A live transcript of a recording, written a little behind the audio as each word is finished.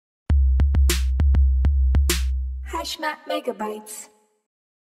Hashmap Megabytes.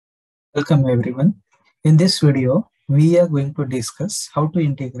 Welcome everyone. In this video, we are going to discuss how to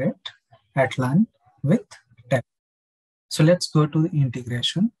integrate Atlan with Tableau. So let's go to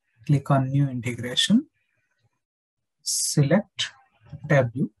integration. Click on new integration. Select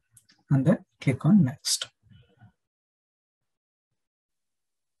Tableau and then click on next.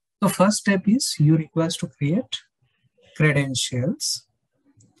 The first step is you require to create credentials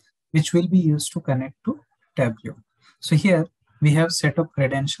which will be used to connect to Tableau. So here we have set of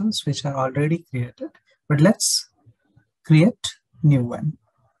credentials which are already created, but let's create new one.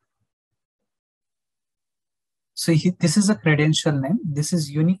 So this is a credential name. This is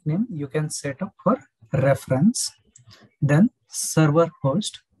unique name you can set up for reference. Then server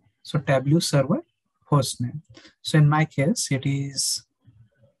host. So Tableau server host name. So in my case, it is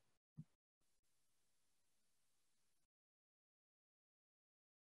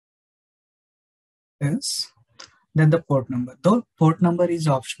this. Then the port number. Though port number is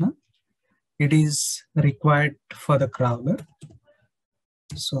optional, it is required for the crawler.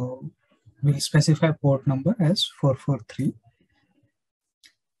 So we'll specify port number as 443.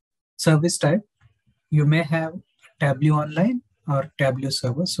 Service type, you may have Tableau Online or Tableau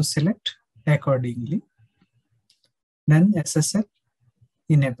Server, so select accordingly. Then SSL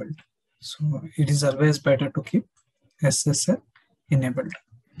enabled. So it is always better to keep SSL enabled.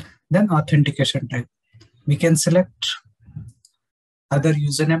 Then authentication type. We can select other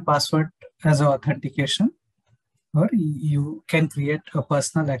username password as authentication, or you can create a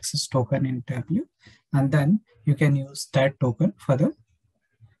personal access token in Tableau, and then you can use that token for the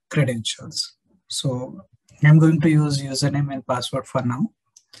credentials. So I'm going to use username and password for now.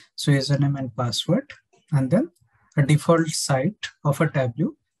 So username and password, and then a default site of a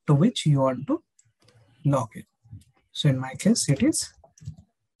Tableau to which you want to log in. So in my case, it is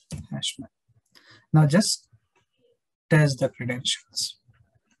Hashmap. Now just test the credentials.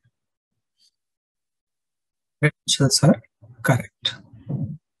 Credentials are correct.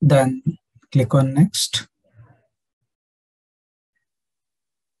 Then click on next.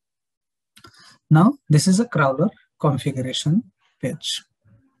 Now this is a crawler configuration page.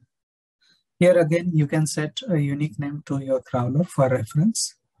 Here again, you can set a unique name to your crawler for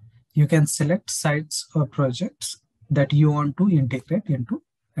reference. You can select sites or projects that you want to integrate into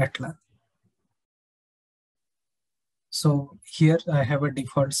Atlan. So here I have a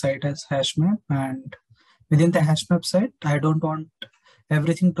default site as Hashmap, and within the Hashmap site, I don't want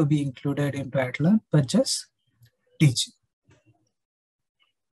everything to be included into Atlan, but just teaching.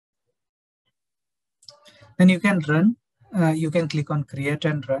 Then you can run, you can click on create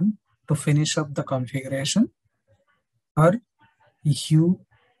and run to finish up the configuration, or you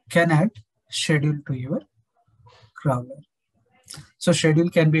can add schedule to your crawler. So schedule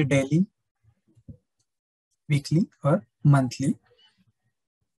can be daily, weekly, or monthly.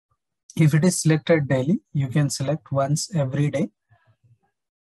 If it is selected daily, you can select once every day,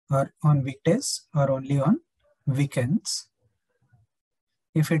 or on weekdays, or only on weekends.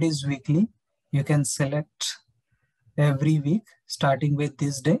 If it is weekly, you can select every week starting with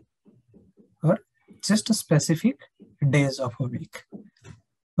this day, or just a specific days of a week.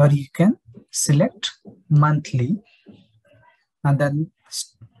 Or you can select monthly and then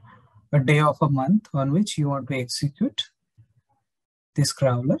a day of a month on which you want to execute this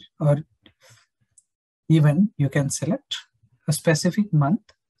crawler, or even you can select a specific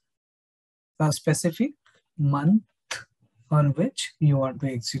month on which you want to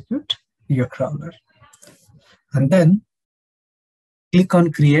execute your crawler. And then click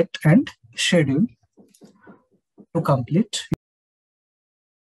on create and schedule to complete.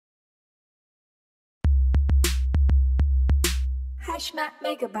 Hashmap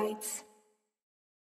Megabytes.